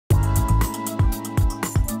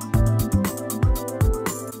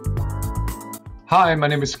Hi, my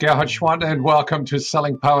name is Gerhard Schwant and welcome to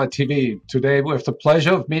Selling Power TV. Today we have the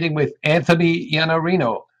pleasure of meeting with Anthony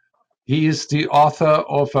Iannarino. He is the author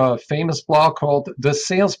of a famous blog called The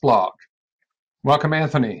Sales Blog. Welcome,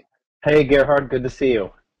 Anthony. Hey, Gerhard, good to see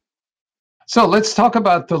you. So let's talk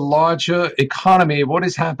about the larger economy. What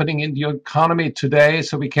is happening in the economy today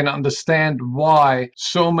so we can understand why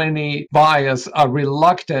so many buyers are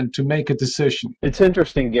reluctant to make a decision? It's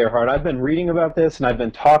interesting, Gerhard. I've been reading about this and I've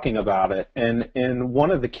been talking about it. And in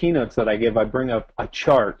one of the keynotes that I give, I bring up a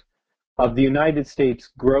chart of the United States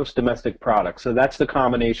gross domestic product. So that's the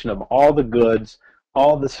combination of all the goods,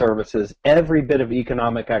 all the services, every bit of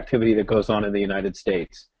economic activity that goes on in the United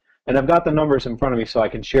States. And I've got the numbers in front of me so I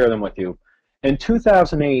can share them with you. In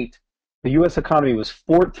 2008, the U.S. economy was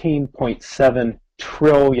 $14.7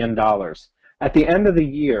 trillion. At the end of the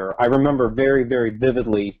year, I remember very, very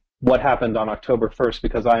vividly what happened on October 1st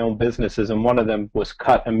because I own businesses and one of them was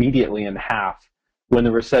cut immediately in half when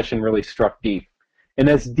the recession really struck deep. And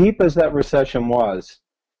as deep as that recession was,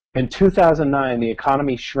 in 2009, the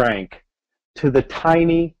economy shrank to the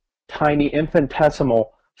tiny, tiny,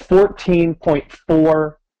 infinitesimal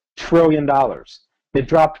 $14.4 trillion. It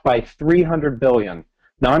dropped by 300 billion.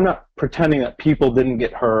 Now, I'm not pretending that people didn't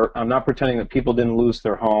get hurt. I'm not pretending that people didn't lose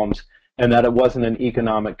their homes and that it wasn't an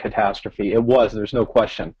economic catastrophe. It was, there's no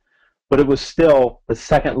question. But it was still the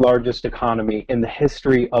second largest economy in the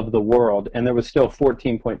history of the world, and there was still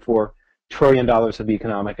 $14.4 trillion of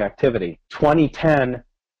economic activity. 2010,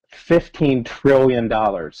 $15 trillion.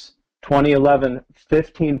 2011,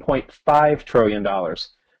 $15.5 trillion.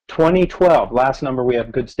 2012, last number we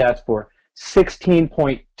have good stats for,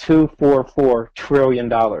 $16.244 trillion.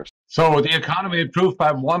 So the economy improved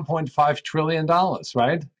by $1.5 trillion,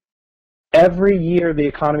 right? Every year the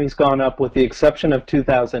economy's gone up with the exception of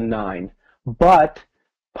 2009, but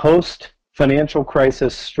post-financial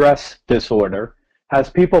crisis stress disorder has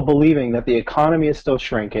people believing that the economy is still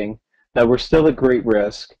shrinking, that we're still at great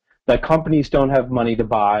risk, that companies don't have money to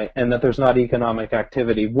buy, and that there's not economic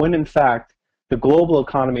activity, when in fact the global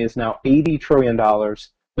economy is now $80 trillion.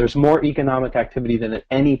 There's more economic activity than at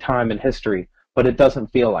any time in history, but it doesn't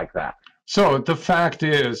feel like that. So the fact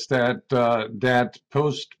is that that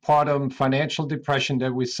postpartum financial depression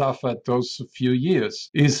that we suffered those few years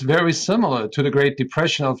is very similar to the Great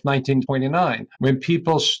Depression of 1929, when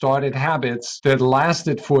people started habits that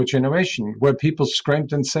lasted for a generation, where people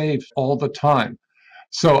scrimped and saved all the time.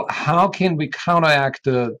 So how can we counteract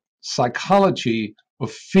the psychology of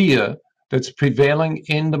fear that's prevailing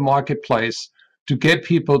in the marketplace to get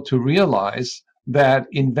people to realize that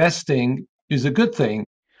investing is a good thing?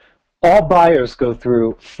 All buyers go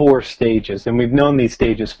through 4 stages, and we've known these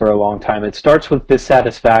stages for a long time. It starts with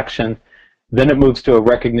dissatisfaction, then it moves to a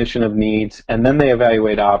recognition of needs, and then they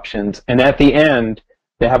evaluate options, and at the end,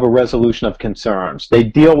 they have a resolution of concerns. They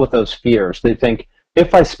deal with those fears. They think,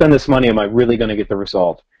 if I spend this money, am I really going to get the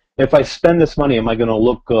result? If I spend this money, am I going to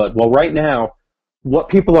look good? Well, right now, what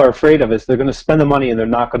people are afraid of is they're going to spend the money and they're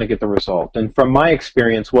not going to get the result. And from my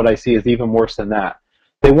experience, what I see is even worse than that.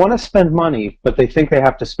 They want to spend money, but they think they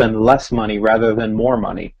have to spend less money rather than more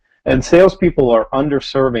money. And salespeople are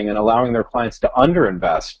underserving and allowing their clients to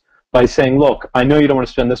underinvest by saying, look, I know you don't want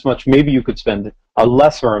to spend this much, maybe you could spend a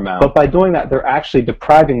lesser amount. But by doing that, they're actually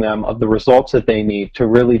depriving them of the results that they need to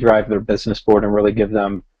really drive their business forward and really give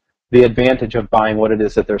them the advantage of buying what it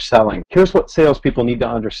is that they're selling. Here's what salespeople need to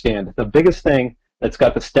understand. The biggest thing that's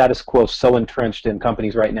got the status quo so entrenched in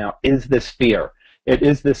companies right now is this fear. It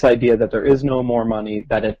is this idea that there is no more money,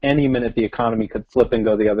 that at any minute the economy could flip and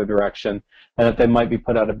go the other direction, and that they might be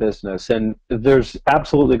put out of business. And there's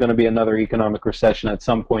absolutely going to be another economic recession at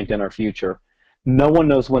some point in our future. No one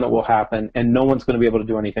knows when it will happen, and no one's going to be able to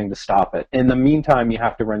do anything to stop it. In the meantime, you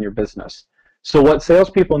have to run your business. So what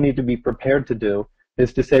salespeople need to be prepared to do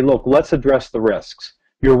is to say, look, let's address the risks.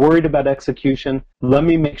 You're worried about execution. Let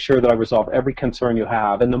me make sure that I resolve every concern you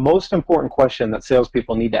have. And the most important question that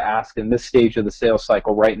salespeople need to ask in this stage of the sales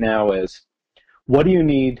cycle right now is, what do you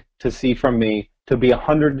need to see from me to be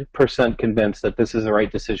 100% convinced that this is the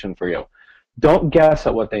right decision for you? Don't guess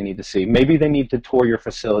at what they need to see. Maybe they need to tour your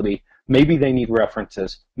facility. Maybe they need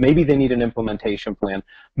references. Maybe they need an implementation plan.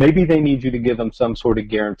 Maybe they need you to give them some sort of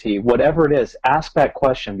guarantee. Whatever it is, ask that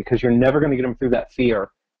question, because you're never going to get them through that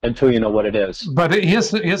fear until you know what it is. But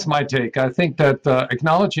here's my take. I think that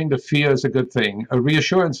acknowledging the fear is a good thing. A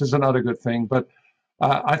reassurance is another good thing. But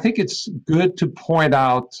I think it's good to point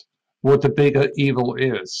out what the bigger evil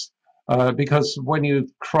is. Because when you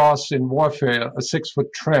cross in warfare a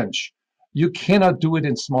 6-foot trench, you cannot do it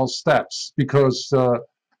in small steps, because there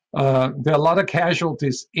are a lot of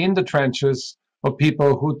casualties in the trenches of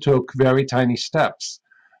people who took very tiny steps.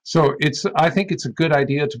 So I think it's a good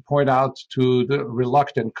idea to point out to the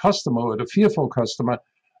reluctant customer or the fearful customer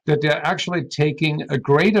that they're actually taking a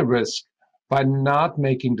greater risk by not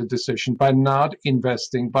making the decision, by not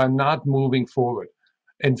investing, by not moving forward.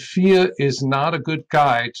 And fear is not a good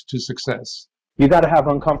guide to success. You got to have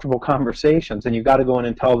uncomfortable conversations, and you got to go in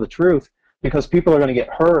and tell the truth, because people are going to get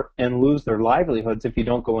hurt and lose their livelihoods if you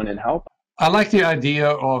don't go in and help. I like the idea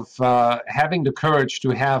of having the courage to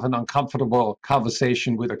have an uncomfortable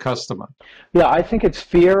conversation with a customer. Yeah, I think it's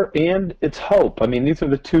fear and it's hope. I mean, these are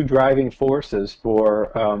the two driving forces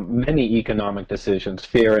for many economic decisions,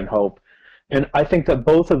 fear and hope. And I think that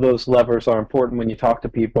both of those levers are important when you talk to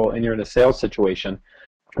people and you're in a sales situation.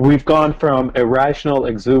 We've gone from irrational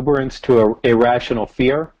exuberance to irrational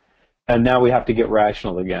fear, and now we have to get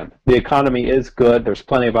rational again. The economy is good. There's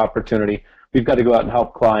plenty of opportunity. We've got to go out and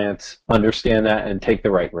help clients understand that and take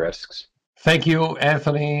the right risks. Thank you,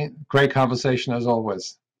 Anthony. Great conversation as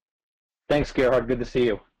always. Thanks, Gerhard. Good to see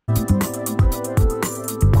you.